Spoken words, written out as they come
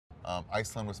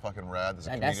Iceland was fucking rad. There's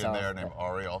a That comedian there sounds- named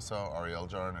Ari also, Ari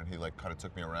Eljarn, and he like kind of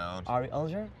took me around. Ari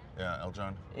Elger? Yeah,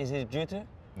 Eljarn. Is it Jutu?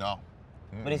 No.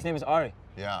 But his name is Ari.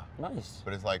 Yeah. Nice.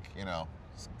 But it's like, you know,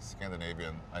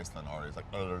 Scandinavian Iceland Ari. It's like,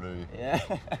 Yeah.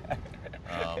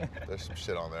 there's some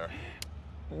shit on there.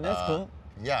 That's cool.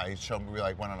 Yeah, he showed me, we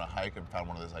like went on a hike and found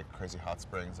one of those like crazy hot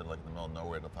springs that are like in the middle of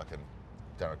nowhere to fucking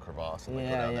down a crevasse and like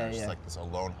go down there. It's just like this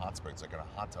alone hot spring. It's like in a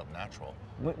hot tub, natural.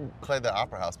 Played the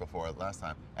Opera House before last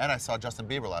time. And I saw Justin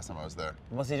Bieber last time I was there.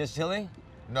 Was he just chilling?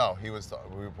 No, he was,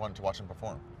 we wanted to watch him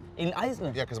perform. In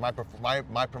Iceland? Yeah, because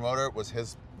my promoter was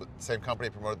his same company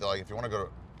promoted. They're like, if you want to go to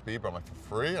Bieber, I'm like, for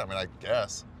free? I mean, I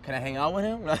guess. Can I hang out with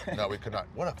him? No, we could not.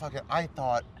 What a fucking, I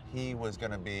thought he was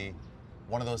going to be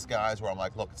one of those guys where I'm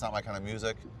like, look, it's not my kind of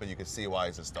music, but you can see why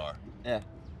he's a star. Yeah.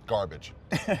 Garbage.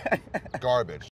 Garbage.